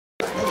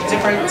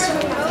different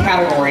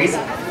categories. We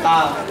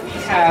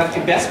have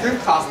the Best Group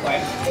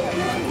Cosplay.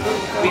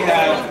 We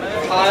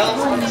have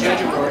Kyle's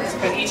Judge Awards,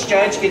 because each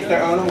judge gets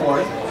their own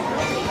award.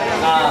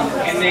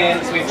 And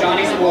then so we have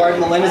Johnny's Award,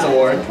 Melinda's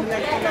Award.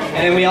 And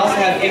then we also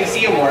have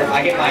MC Award.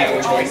 I get my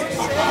own choice.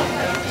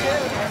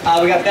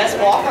 We got Best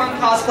Walk-On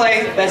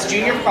Cosplay, Best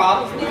Junior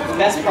Prop,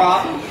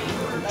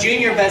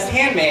 Junior Best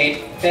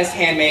Handmade,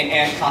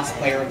 and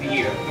Cosplayer of the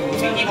Year. Who will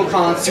be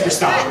Evillecon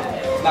Superstar.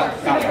 Not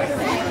really.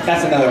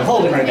 That's another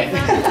whole different event.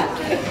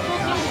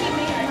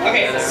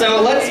 Okay,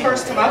 so let's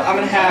first come up. I'm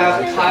going to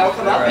have Kyle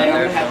come up, and I'm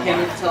going to have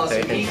him tell us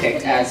who he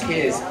picked as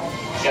his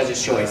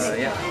judge's choice.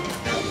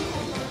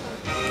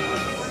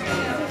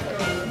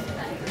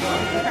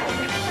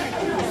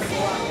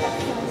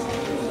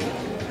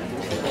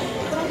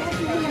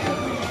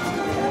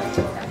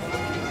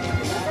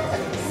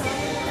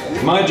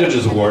 My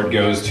judge's award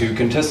goes to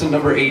contestant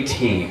number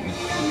 18,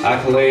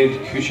 Accolade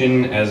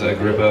Kushin as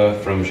Agrippa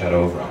from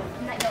Shadow of Rome.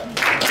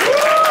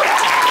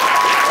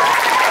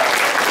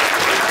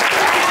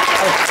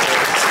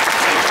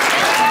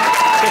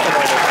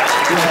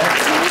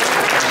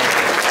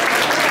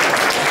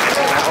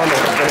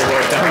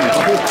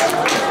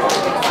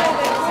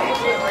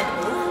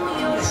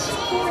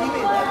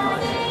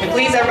 And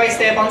please, everybody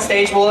stay up on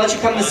stage. We'll let you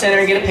come to the center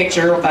and get a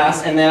picture real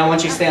fast, and then I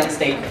want you to stay on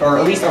stage, or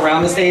at least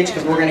around the stage,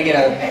 because we're going to get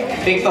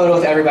a big photo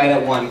with everybody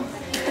that won.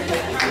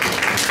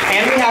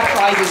 And we have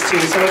prizes too,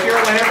 so if you're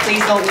a winner,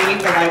 please don't leave,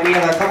 because we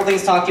have a couple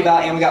things to talk to you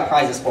about, and we got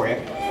prizes for you.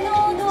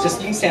 Just,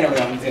 you can stand over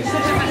them.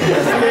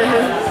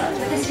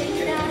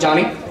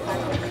 Johnny?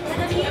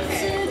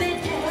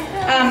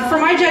 For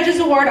my judge's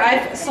award,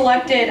 I've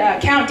selected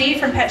Count D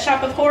from Pet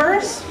Shop of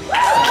Horrors.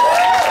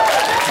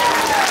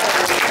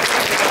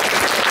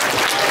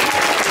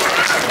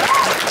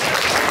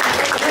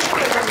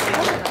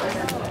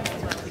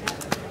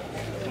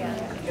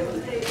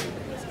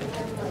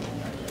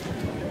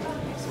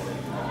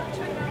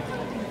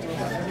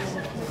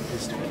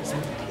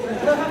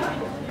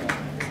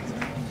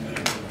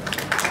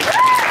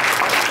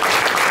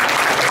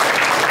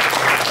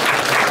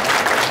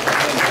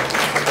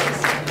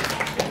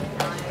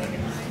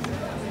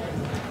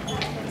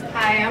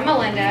 Hi, I'm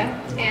Melinda,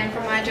 and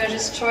for my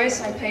judge's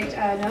choice, I picked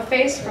No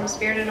Face from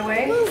Spirited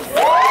Away.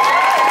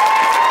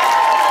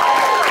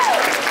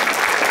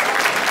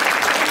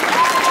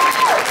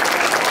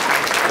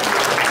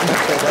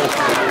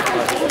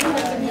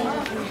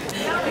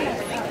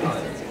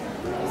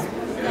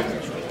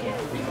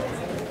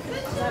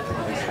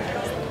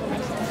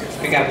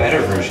 We got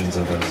better versions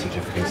of those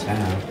certificates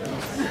now.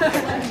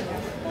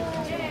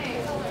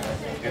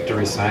 You have to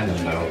re-sign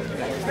them though.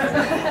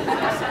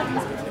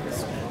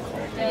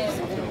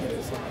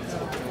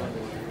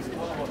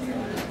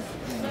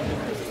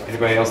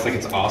 Anybody else think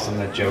it's awesome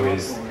that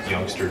Joey's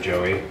youngster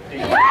Joey?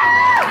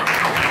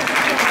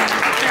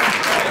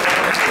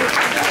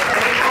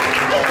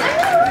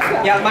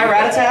 Yeah, my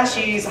Ratata,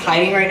 she's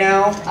hiding right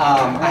now.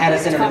 I had to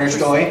send her to nurse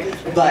Joy,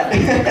 but...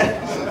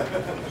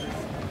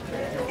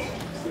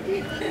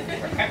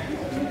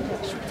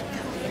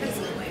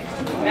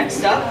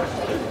 Next up,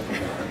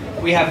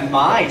 we have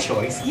my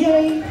choice.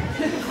 Yay!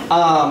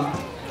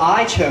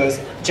 I chose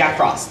Jack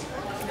Frost.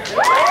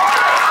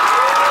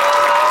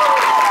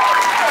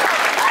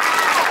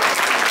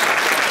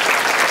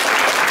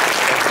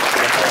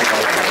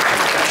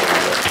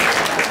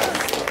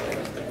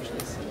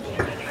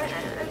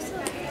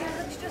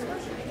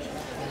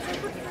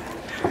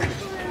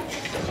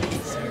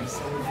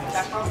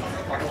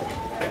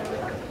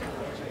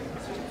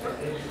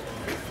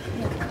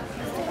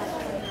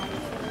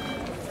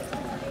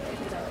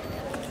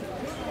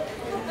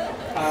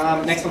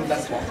 Next one's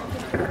Best Walk.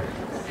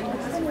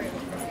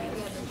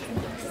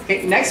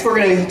 Okay, next we're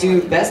going to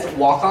do Best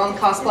Walk-On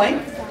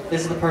Cosplay.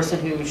 This is the person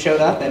who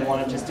showed up and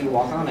wanted to just do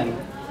walk-on and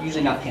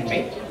usually not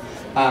handmade.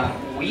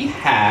 We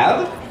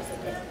have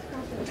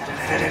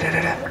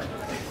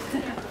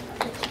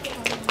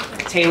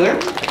Taylor,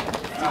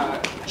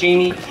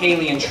 Jamie,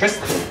 Kaylee, and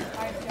Tristan.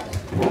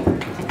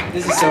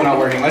 This is so not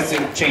working. Let's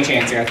change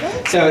hands here.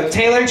 So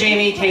Taylor,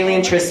 Jamie, Kaylee,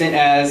 and Tristan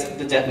as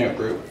the Death Note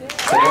group.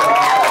 So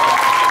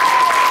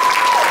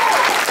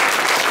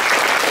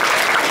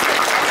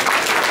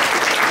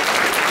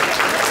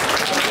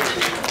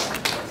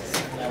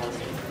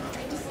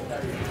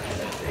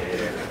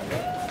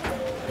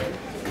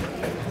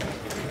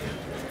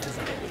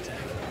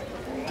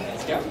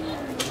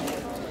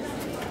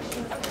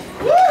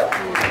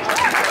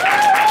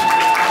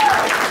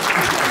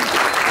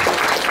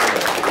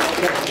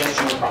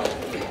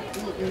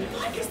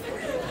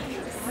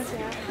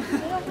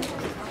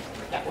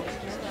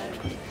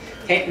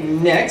okay,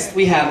 next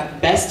we have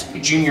Best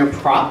Junior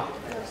Prop.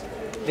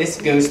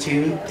 This goes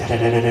to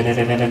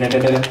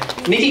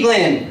Nikki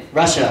Glenn,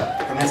 Russia,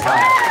 from His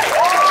High.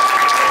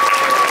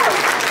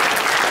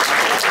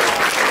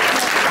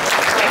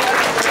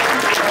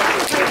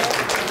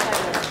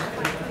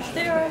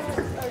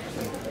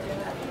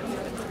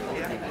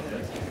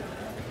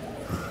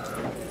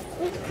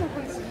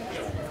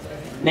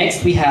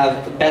 Next we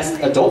have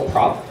Best Adult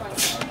Prop,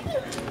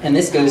 and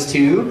this goes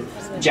to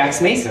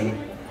Jax Mason,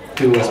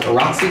 who was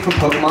Roxy from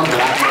Pokemon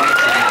Black and White.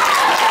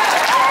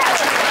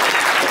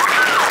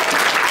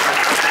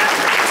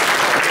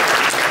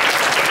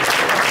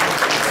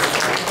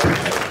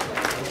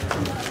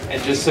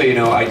 And just so you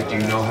know, I do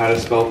know how to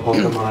spell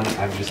Pokemon.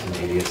 I'm just an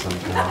idiot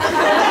sometimes.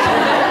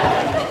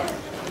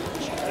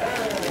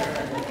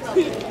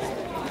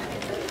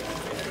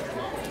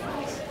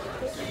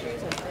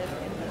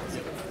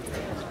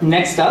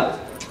 Next up,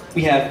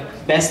 we have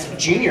Best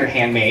Junior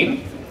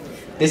Handmaid.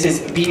 This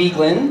is BB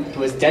Glenn,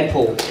 who is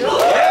Deadpool.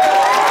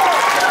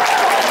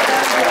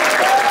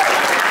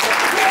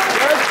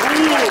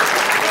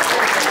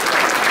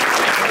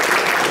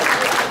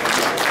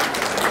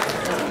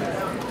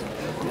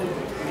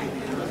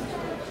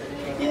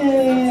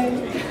 Yay!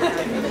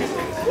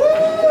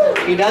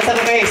 He does have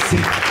a face.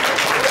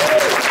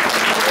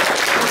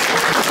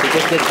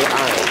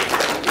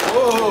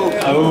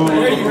 Oh,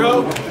 there you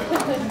go.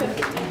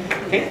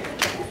 Okay.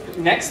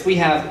 Next, we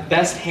have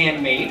Best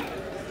Handmaid.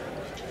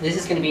 This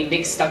is going to be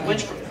Nick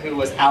Stuckwich, who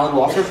was Alan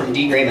Walker from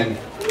D. Grayman.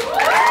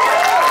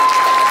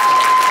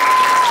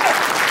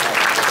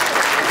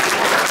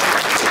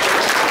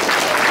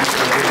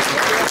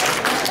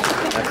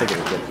 I think it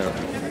was good though.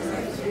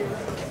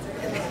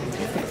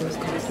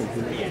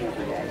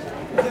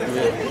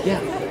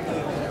 Yeah.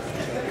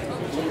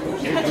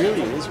 It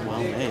really is well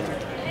made.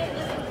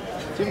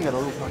 It's even got a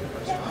little pocket.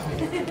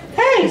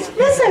 Hey,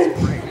 listen!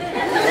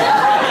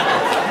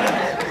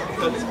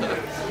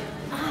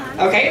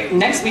 Okay,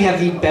 next we have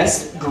the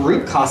Best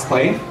Group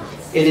Cosplay.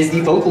 It is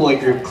the Vocaloid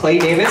group, Clay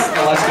Davis,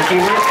 Alexa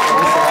Hubert,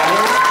 Alyssa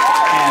Ryder,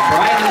 and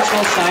Brian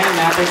Mitchell, Cheyenne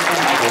Mathis, and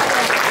Michael.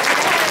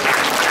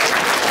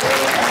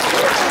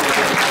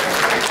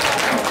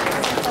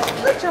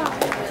 Good job.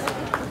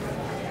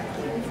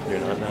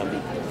 You're not happy.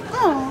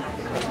 Oh.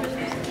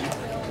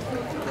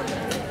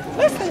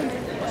 Listen.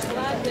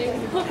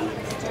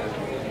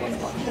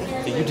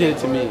 You did it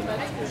to me.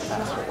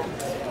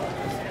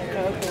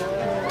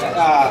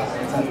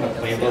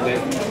 Wait a little bit.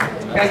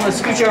 You guys want to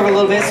scooch over a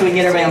little bit so we can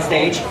get everybody on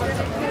stage?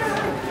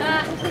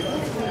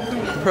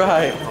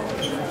 Right.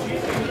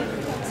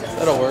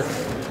 That'll work.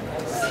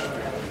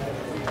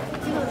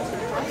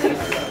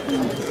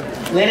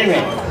 Lynn and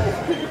Ray.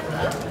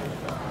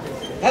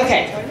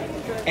 Okay.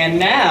 And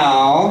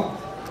now,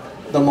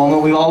 the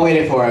moment we've all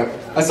waited for.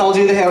 Let's all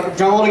do the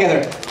drum roll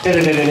together.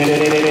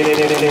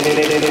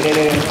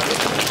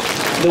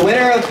 The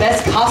winner of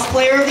Best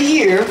Cosplayer of the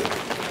Year,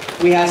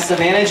 we have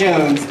Savannah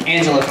Jones,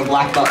 Angela from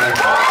Black Butler.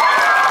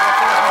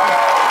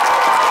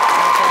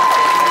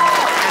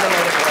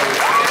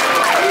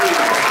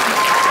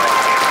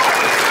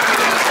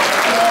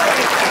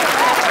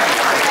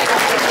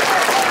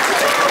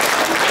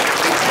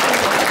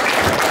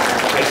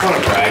 I just want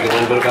to brag a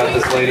little bit about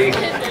this lady.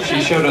 She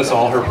showed us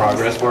all her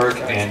progress work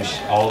and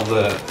all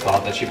the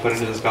thought that she put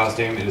into this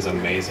costume. It is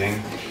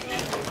amazing.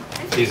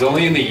 She's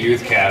only in the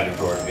youth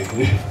category.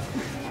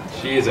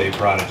 She is a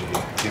prodigy.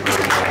 Give her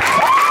a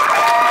hand.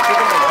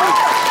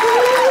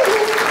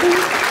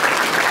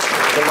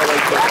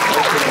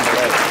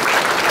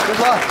 Good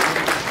luck.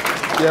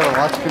 You have a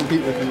lot to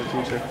compete with in the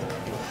future.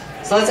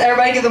 So let's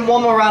everybody give them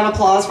one more round of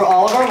applause for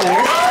all of our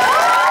winners.